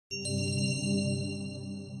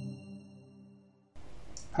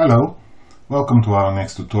Hello, welcome to our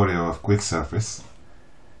next tutorial of QUICKSURFACE.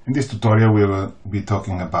 In this tutorial we will be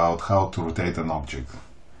talking about how to rotate an object.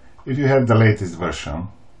 If you have the latest version,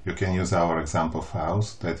 you can use our example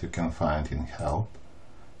files that you can find in Help,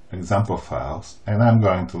 Example Files, and I'm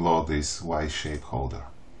going to load this Y shape holder.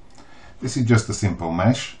 This is just a simple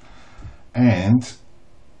mesh, and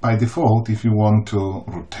by default, if you want to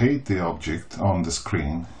rotate the object on the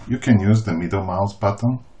screen, you can use the middle mouse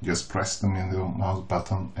button. Just press the middle mouse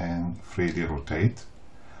button and freely rotate.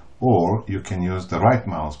 Or you can use the right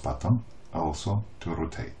mouse button also to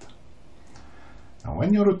rotate. Now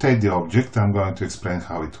when you rotate the object, I'm going to explain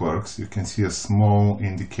how it works. You can see a small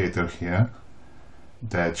indicator here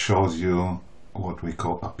that shows you what we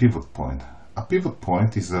call a pivot point. A pivot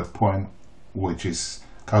point is a point which is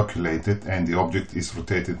calculated and the object is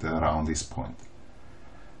rotated around this point.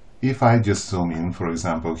 If I just zoom in, for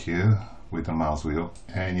example here with the mouse wheel,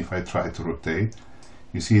 and if I try to rotate,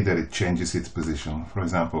 you see that it changes its position. For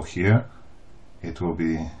example here it will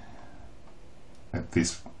be at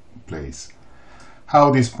this place.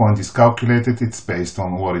 How this point is calculated, it's based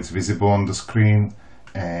on what is visible on the screen,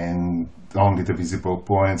 and only the visible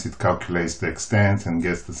points, it calculates the extent and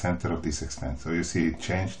gets the center of this extent. So you see it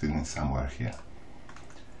changed in somewhere here.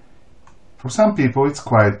 For some people it's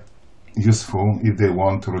quite useful if they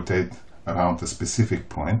want to rotate around a specific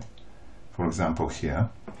point. For example here,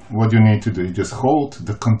 what you need to do is just hold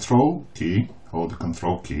the control key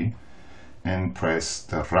and press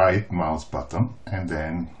the right mouse button and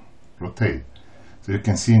then rotate. So you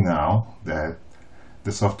can see now that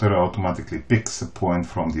the software automatically picks a point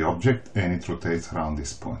from the object and it rotates around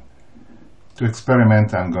this point. To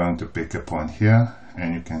experiment, I'm going to pick a point here,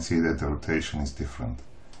 and you can see that the rotation is different.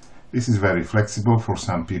 This is very flexible for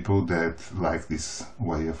some people that like this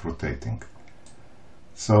way of rotating.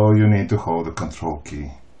 So you need to hold the control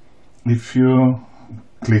key. If you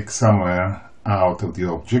click somewhere out of the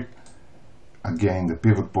object, again the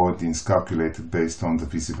pivot point is calculated based on the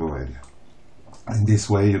visible area. In this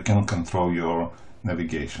way you can control your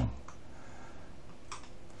navigation.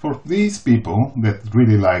 For these people that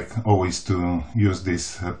really like always to use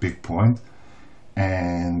this pick point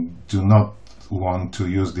and do not want to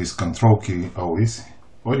use this control key always,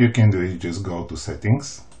 what you can do is just go to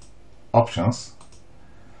Settings, Options,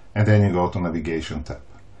 and then you go to Navigation tab.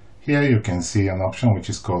 Here you can see an option which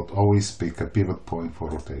is called Always Pick a Pivot Point for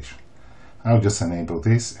Rotation. I'll just enable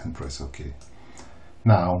this and press OK.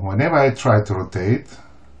 Now whenever I try to rotate,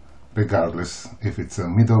 regardless if it's a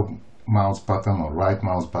middle mouse button or right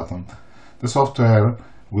mouse button, the software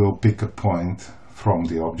will pick a point from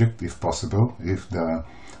the object if possible, if the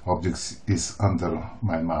object is under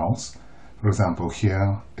my mouse. For example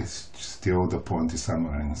here it's still the point is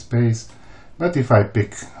somewhere in space, but if I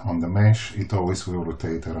pick on the mesh it always will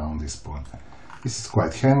rotate around this point. This is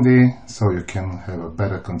quite handy, so you can have a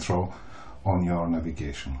better control on your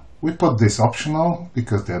navigation. We put this optional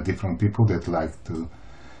because there are different people that like to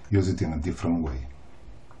use it in a different way.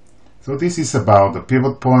 So this is about the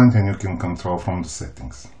pivot point, and you can control from the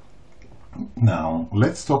settings. Now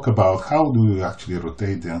let's talk about how do you actually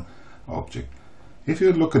rotate the object. If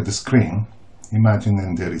you look at the screen, imagine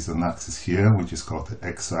that there is an axis here which is called the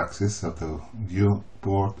x-axis of the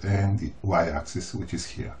viewport and the y-axis which is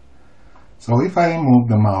here. So if I move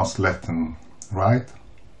the mouse left and right,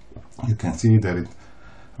 you can see that it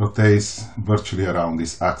rotates virtually around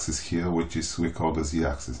this axis here, which is we call the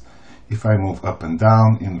z-axis. If I move up and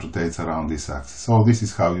down, it rotates around this axis. So this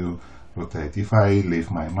is how you rotate. If I leave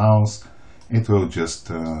my mouse, it will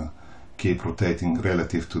just keep rotating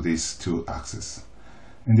relative to these two axes.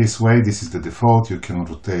 In this way, this is the default. You can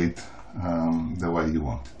rotate the way you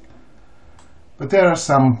want. But there are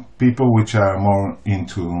some people which are more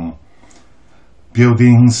into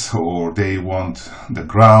buildings, or they want the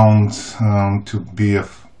ground to be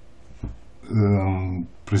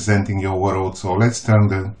presenting your world. So let's turn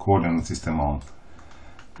the coordinate system on.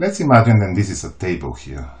 Let's imagine that this is a table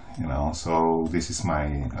here, so this is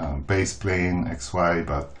my base plane XY,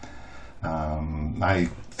 but I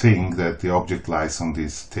think that the object lies on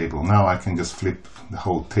this table. Now I can just flip the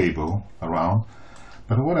whole table around,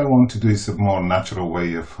 but what I want to do is a more natural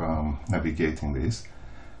way of navigating this.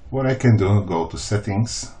 What I can do, go to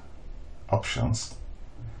Settings, Options,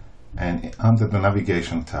 and under the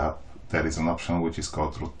Navigation tab there is an option which is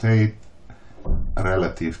called Rotate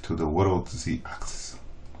relative to the world z-axis.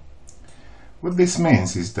 What this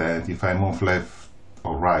means is that if I move left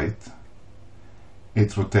or right,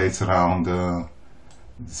 it rotates around the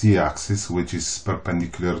z-axis which is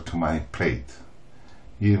perpendicular to my plate.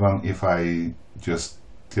 Even if I just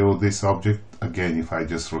tilt this object, again if I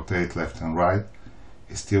just rotate left and right,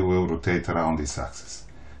 it still will rotate around this axis.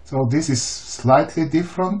 So this is slightly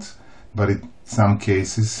different, but in some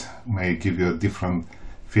cases may give you a different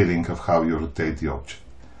feeling of how you rotate the object.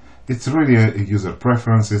 It's really a user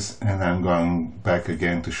preferences, and I'm going back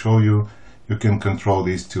again to show you. You can control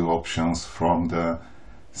these two options from the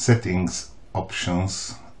settings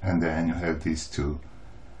options, and then you have these two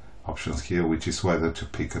options here, which is whether to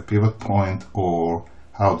pick a pivot point or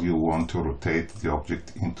how do you want to rotate the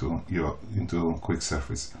object into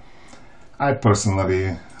QUICKSURFACE. I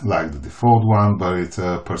personally like the default one, but it's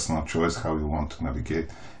a personal choice how you want to navigate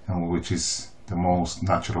and which is the most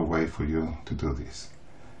natural way for you to do this.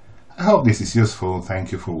 I hope this is useful.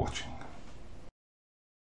 Thank you for watching.